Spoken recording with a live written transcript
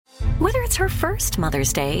Whether it's her first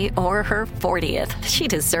Mother's Day or her 40th, she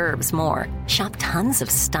deserves more. Shop tons of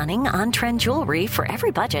stunning on-trend jewelry for every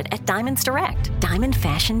budget at Diamonds Direct. Diamond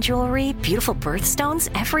fashion jewelry, beautiful birthstones,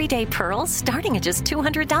 everyday pearls starting at just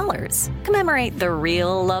 $200. Commemorate the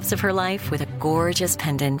real loves of her life with a gorgeous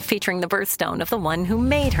pendant featuring the birthstone of the one who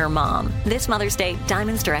made her mom. This Mother's Day,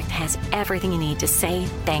 Diamonds Direct has everything you need to say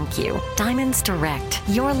thank you. Diamonds Direct.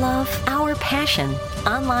 Your love, our passion.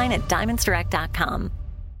 Online at diamondsdirect.com.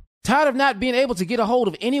 Tired of not being able to get a hold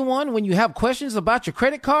of anyone when you have questions about your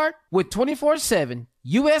credit card? With 24/7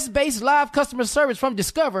 U.S.-based live customer service from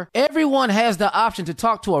Discover, everyone has the option to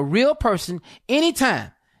talk to a real person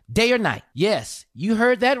anytime, day or night. Yes, you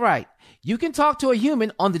heard that right. You can talk to a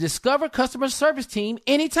human on the Discover customer service team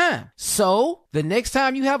anytime. So, the next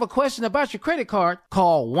time you have a question about your credit card,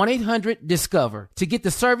 call 1-800-DISCOVER to get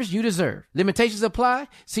the service you deserve. Limitations apply.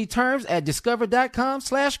 See terms at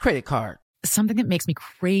discover.com/creditcard. Something that makes me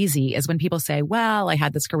crazy is when people say, well, I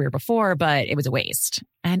had this career before, but it was a waste.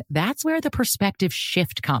 And that's where the perspective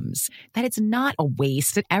shift comes, that it's not a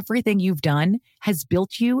waste, that everything you've done has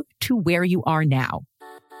built you to where you are now.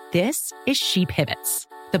 This is She Pivots,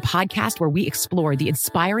 the podcast where we explore the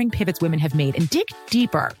inspiring pivots women have made and dig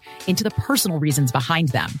deeper into the personal reasons behind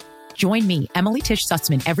them. Join me, Emily Tish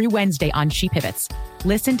Sussman, every Wednesday on She Pivots.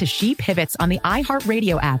 Listen to She Pivots on the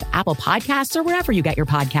iHeartRadio app, Apple Podcasts, or wherever you get your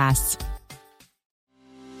podcasts.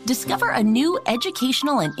 Discover a new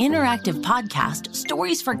educational and interactive podcast,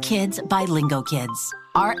 Stories for Kids by Lingo Kids.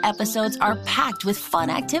 Our episodes are packed with fun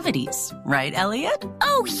activities. Right, Elliot?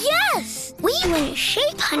 Oh, yes! We went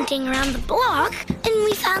shape hunting around the block, and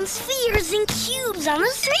we found spheres and cubes on the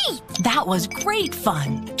street. That was great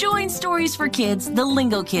fun. Join Stories for Kids, the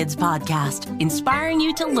Lingo Kids podcast, inspiring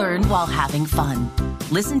you to learn while having fun.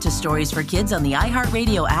 Listen to Stories for Kids on the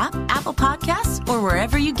iHeartRadio app, Apple Podcasts, or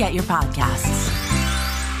wherever you get your podcasts.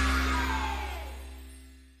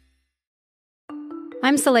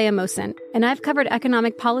 I'm Saleha Mohsen, and I've covered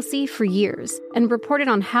economic policy for years and reported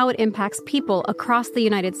on how it impacts people across the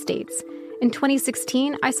United States. In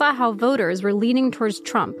 2016, I saw how voters were leaning towards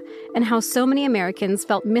Trump and how so many Americans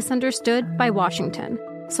felt misunderstood by Washington.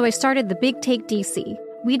 So I started The Big Take DC.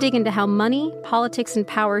 We dig into how money, politics, and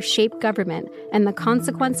power shape government and the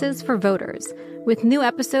consequences for voters. With new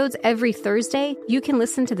episodes every Thursday, you can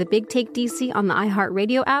listen to The Big Take DC on the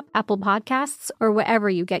iHeartRadio app, Apple Podcasts, or wherever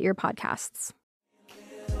you get your podcasts.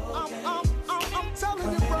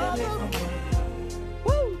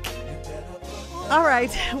 All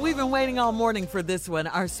right, we've been waiting all morning for this one.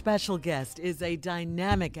 Our special guest is a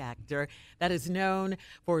dynamic actor that is known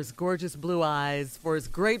for his gorgeous blue eyes, for his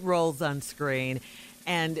great roles on screen,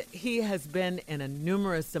 and he has been in a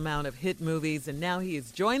numerous amount of hit movies, and now he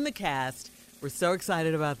has joined the cast. We're so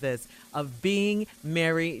excited about this, of Being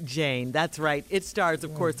Mary Jane. That's right. It stars,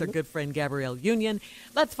 of course, our good friend Gabrielle Union.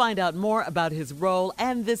 Let's find out more about his role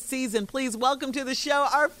and this season. Please welcome to the show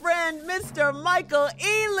our friend, Mr. Michael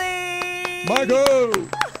Ealy. Michael!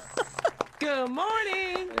 Good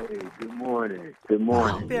morning. Hey, good morning. Good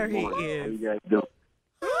morning. Oh, there good morning. he is. How you guys doing?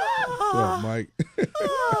 What's up, Mike?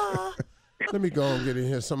 Let me go and get in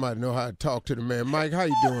here. Somebody know how to talk to the man. Mike, how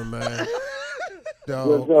you doing, man?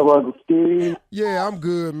 What's up, Uncle Steve? Yeah, I'm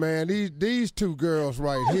good, man. These two girls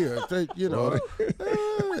right here, they,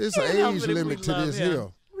 it's an age limit to this here.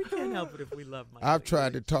 We can't help it if we love Mike. I've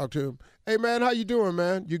tried to talk to him. Hey, man, how you doing,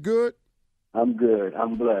 man? You good? I'm good.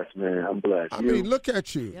 I'm blessed, man. I'm blessed. I mean, look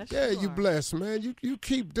at you. Yes, yeah, you blessed, man. You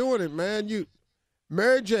keep doing it, man.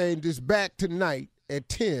 Mary Jane is back tonight at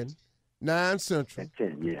 10, 9 Central. At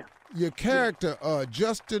 10, yeah. Your character,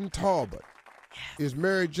 Justin Talbot, is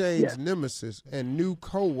Mary Jane's nemesis and new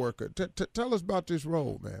co-worker. Tell us about this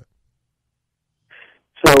role, man.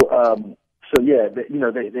 So yeah,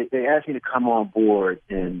 they asked me to come on board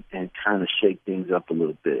and kind of shake things up a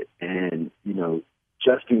little bit. And,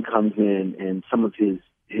 Justin comes in and some of his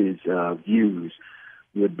views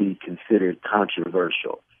would be considered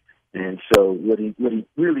controversial. And so what he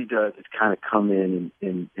really does is kind of come in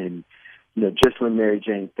and just when Mary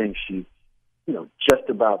Jane thinks she's, just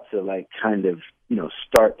about to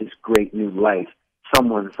start this great new life,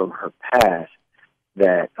 someone from her past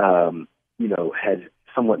that, has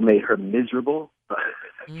somewhat made her miserable,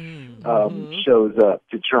 shows up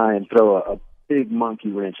to try and throw a big monkey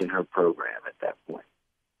wrench in her program at that point.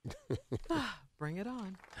 Bring it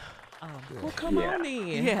on. Well, come on in.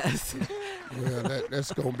 Yes. Yeah,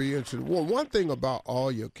 that's going to be interesting. Well, one thing about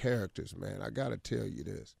all your characters, man, I got to tell you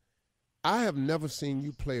this. I have never seen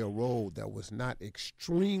you play a role that was not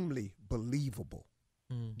extremely believable.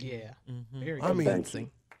 Yeah. Very convincing.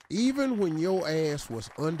 even when your ass was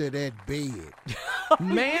under that bed.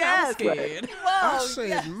 Man, I'm scared. I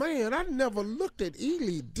said, man, I never looked at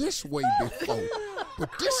Ealy this way before. But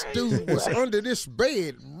this dude was under this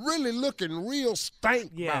bed really looking real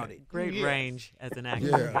stank about it. Great range as an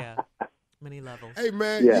actor. Yeah. Many levels. Hey,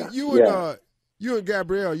 man, you and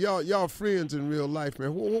Gabrielle, y'all friends in real life,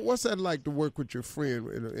 man. What's that like to work with your friend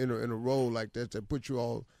in a role like that put you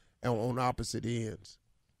all on opposite ends?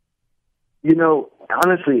 You know,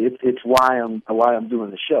 honestly, it's why I'm doing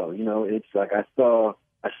the show. You know, it's like I saw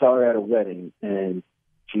her at a wedding, and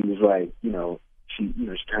she was like, she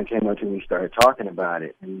kind of came up to me and started talking about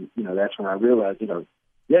it, and that's when I realized,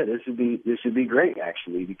 this would be great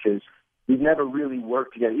actually, because we've never really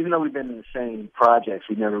worked together. Even though we've been in the same projects,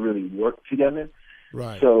 we've never really worked together.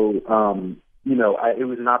 Right. So, it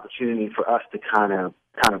was an opportunity for us to kind of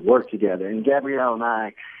work together. And Gabrielle and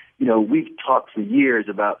I, we've talked for years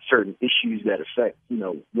about certain issues that affect,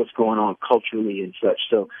 what's going on culturally and such.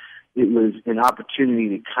 So it was an opportunity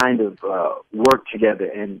to kind of work together.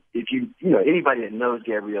 And if anybody that knows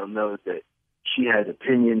Gabrielle knows that she has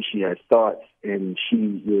opinions, she has thoughts, and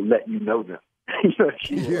she will let you know them.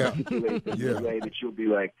 She will articulate them in a way that you'll be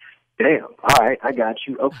like, damn, all right, I got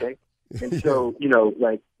you, okay. And so,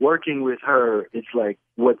 like working with her, it's like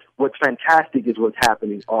what's fantastic is what's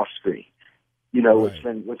happening off screen.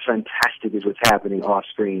 What's fantastic is what's happening off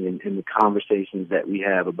screen and the conversations that we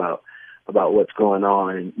have about what's going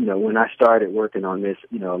on. And, when I started working on this,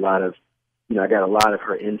 I got a lot of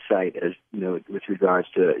her insight as, with regards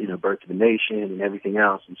to, Birth of a Nation and everything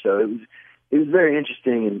else. And so it was very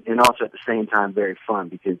interesting and also at the same time very fun,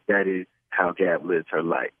 because that is how Gab lives her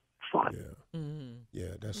life. Fun. Yeah. Mm-hmm.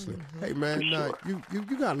 Yeah, that's it. Hey, man, now, you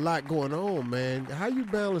got a lot going on, man. How you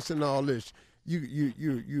balancing all this?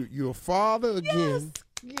 You're a father again.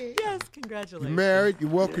 Yes, congratulations. You're married. You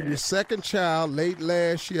welcomed your second child late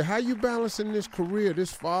last year. How you balancing this career,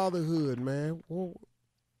 this fatherhood, man? Whoa.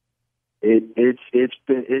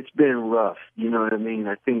 It's been rough. You know what I mean?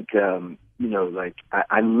 I think I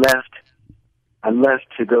left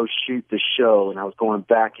to go shoot the show, and I was going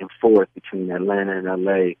back and forth between Atlanta and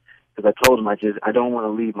LA. Because I told him I don't want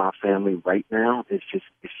to leave my family right now. It's just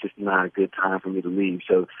not a good time for me to leave.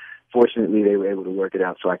 So fortunately, they were able to work it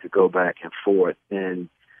out so I could go back and forth. And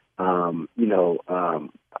my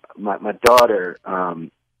daughter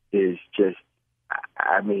is just,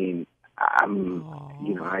 I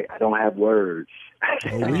don't have words. I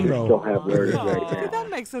just don't have words right now. That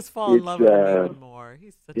makes us fall in love with him even more.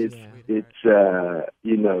 He's such a sweetheart.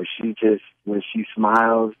 She just, when she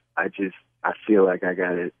smiles, I feel like I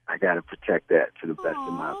gotta protect that to the best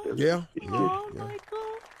of my ability.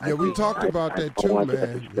 Yeah, we talked about that too,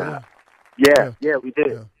 man. Yeah, we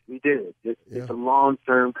did. Yeah. We did. It's a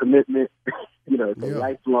long-term commitment. It's a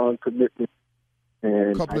lifelong commitment,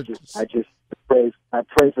 and I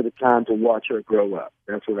pray for the time to watch her grow up.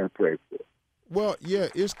 That's what I pray for. Well, yeah,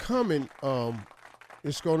 it's coming.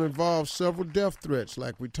 It's going to involve several death threats,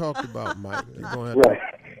 like we talked about, Mike. You're going to have to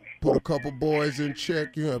put a couple boys in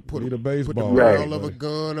check. You have to put the barrel of a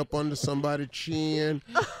gun up under somebody's chin.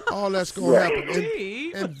 All that's going to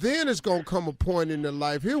happen. And then it's going to come a point in their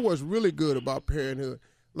life. Here's what's really good about parenthood.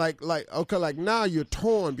 Like now you're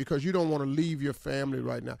torn because you don't want to leave your family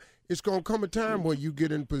right now. It's going to come a time where you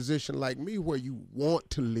get in a position like me where you want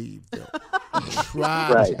to leave them.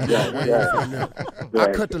 Try to get away from them.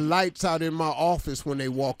 I cut the lights out in my office when they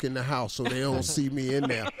walk in the house so they don't see me in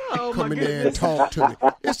there. Come in there and talk to me.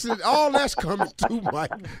 All that's coming too,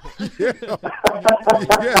 Mike. Yeah,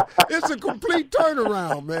 it's a complete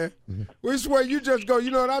turnaround, man. It's where you just go,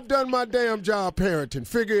 I've done my damn job parenting.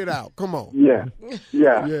 Figure it out. Come on. Yeah.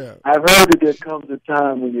 I've heard that there comes a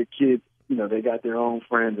time when your kids, they got their own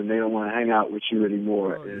friends and they don't want to hang out with you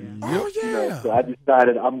anymore. So I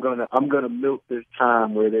decided I'm gonna milk this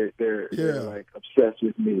time where they're like obsessed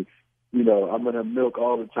with me. I'm gonna milk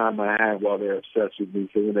all the time I have while they're obsessed with me.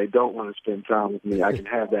 So when they don't want to spend time with me, I can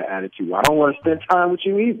have that attitude. I don't want to spend time with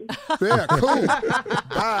you either. Yeah, cool.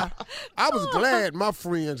 I was glad my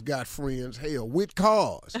friends got friends, with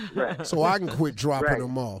cars, so I can quit dropping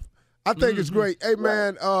them off. I think it's great. Hey,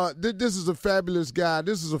 man, this is a fabulous guy.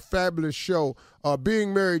 This is a fabulous show.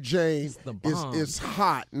 Being Mary Jane is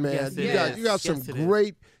hot, man. Yes, you got some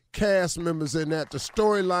great cast members in that. The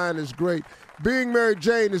storyline is great. Being Mary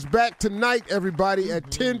Jane is back tonight, everybody, at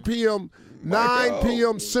 10 p.m., 9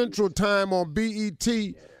 p.m. Central Time on BET.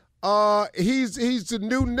 He's the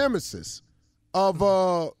new nemesis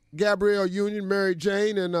of Gabrielle Union, Mary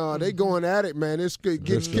Jane, and they going at it, man. It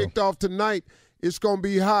gets kicked off tonight. It's going to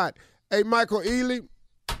be hot. Hey, Michael Ealy,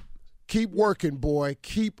 keep working, boy.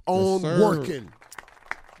 Keep on working.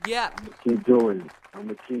 Yeah. Keep doing it. I'm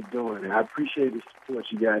going to keep doing it. I appreciate the support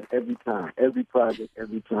you guys every time, every project,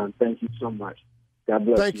 every time. Thank you so much. God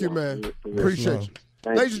bless you. Thank you, man. Appreciate you.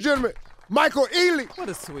 Thank Ladies and gentlemen, Michael Ealy. What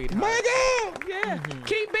a sweetheart. Michael! Yeah.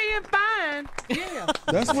 Keep being fine. Yeah.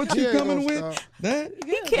 That's what you Yeah, coming don't with? stop. That?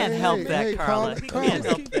 He can't help that, Carla. He can't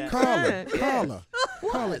help that.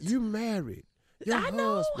 Carla, you married. Your I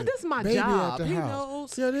know. husband, This is my baby job. At the He house.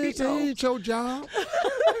 knows. Yeah, He that ain't your job.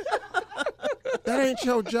 That ain't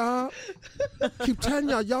your job. Keep telling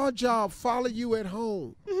y'all job follow you at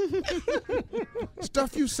home.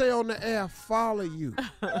 Stuff you say on the air follow you.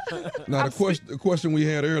 Now, the question we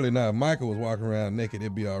had earlier, now, if Michael was walking around naked,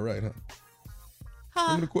 it'd be all right, huh?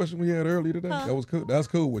 Remember the question we had earlier today? That was cool. That's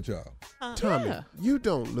cool with y'all. Tommy, you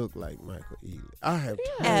don't look like Michael Ealy. I have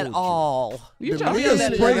told At you. all. You The trying men to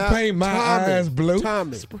in spray our- paint my eyes blue?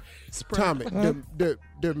 Tommy, the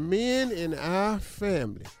men in our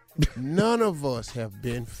family, none of us have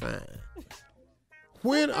been fine.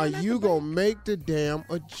 When are you going to make the damn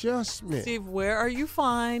adjustment? Steve, where are you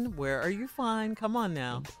fine? Where are you fine? Come on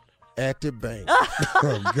now. At the bank.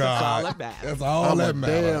 Oh, God. That's all that matters. That's all I'm that a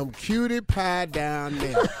matters. damn cutie pie down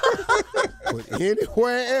there. But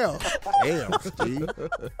anywhere else, damn, Steve.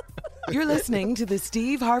 You're listening to the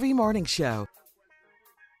Steve Harvey Morning Show.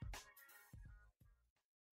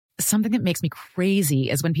 Something that makes me crazy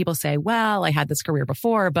is when people say, well, I had this career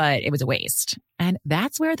before, but it was a waste. And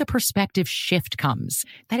that's where the perspective shift comes,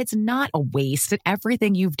 that it's not a waste, that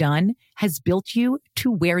everything you've done has built you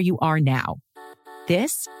to where you are now.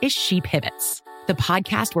 This is She Pivots, the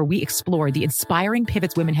podcast where we explore the inspiring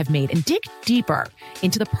pivots women have made and dig deeper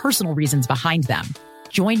into the personal reasons behind them.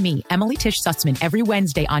 Join me, Emily Tish Sussman, every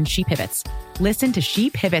Wednesday on She Pivots. Listen to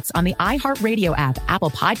She Pivots on the iHeartRadio app,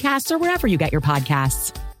 Apple Podcasts, or wherever you get your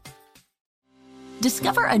podcasts.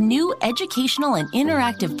 Discover a new educational and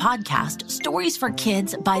interactive podcast, Stories for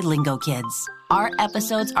Kids by Lingo Kids. Our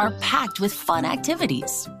episodes are packed with fun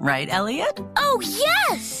activities. Right, Elliot? Oh,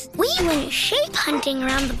 yes! We went shape hunting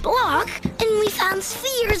around the block, and we found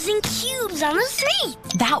spheres and cubes on the street.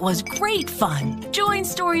 That was great fun. Join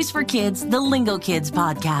Stories for Kids, the Lingo Kids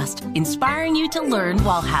podcast, inspiring you to learn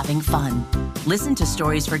while having fun. Listen to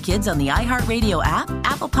Stories for Kids on the iHeartRadio app,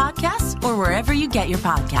 Apple Podcasts, or wherever you get your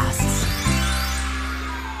podcasts.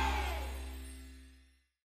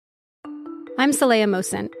 I'm Saleha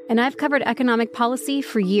Mohsen, and I've covered economic policy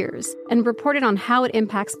for years and reported on how it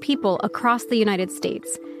impacts people across the United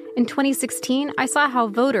States. In 2016, I saw how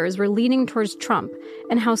voters were leaning towards Trump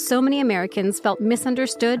and how so many Americans felt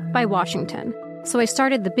misunderstood by Washington. So I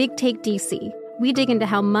started The Big Take DC. We dig into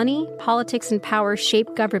how money, politics, and power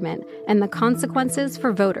shape government and the consequences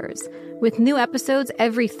for voters. With new episodes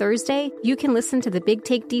every Thursday, you can listen to The Big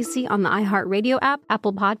Take DC on the iHeartRadio app,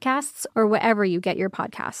 Apple Podcasts, or wherever you get your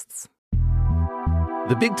podcasts.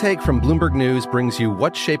 The Big Take from Bloomberg News brings you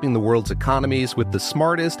what's shaping the world's economies with the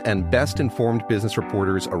smartest and best-informed business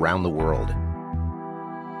reporters around the world.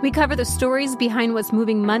 We cover the stories behind what's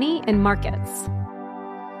moving money and markets,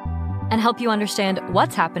 and help you understand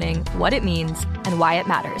what's happening, what it means, and why it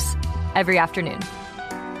matters every afternoon.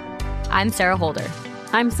 I'm Sarah Holder.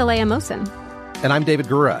 I'm Saleha Mohsen. And I'm David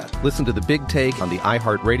Gura. Listen to The Big Take on the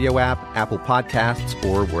iHeartRadio app, Apple Podcasts,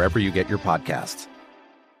 or wherever you get your podcasts.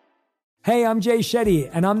 Hey, I'm Jay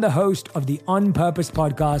Shetty, and I'm the host of the On Purpose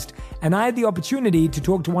podcast, and I had the opportunity to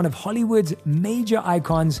talk to one of Hollywood's major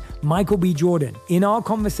icons, Michael B. Jordan. In our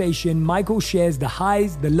conversation, Michael shares the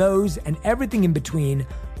highs, the lows, and everything in between,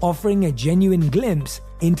 offering a genuine glimpse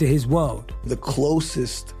into his world. The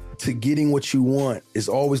closest to getting what you want is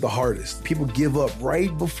always the hardest. People give up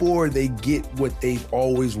right before they get what they've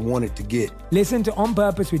always wanted to get. Listen to On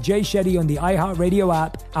Purpose with Jay Shetty on the iHeartRadio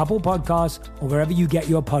app, Apple Podcasts, or wherever you get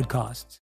your podcasts.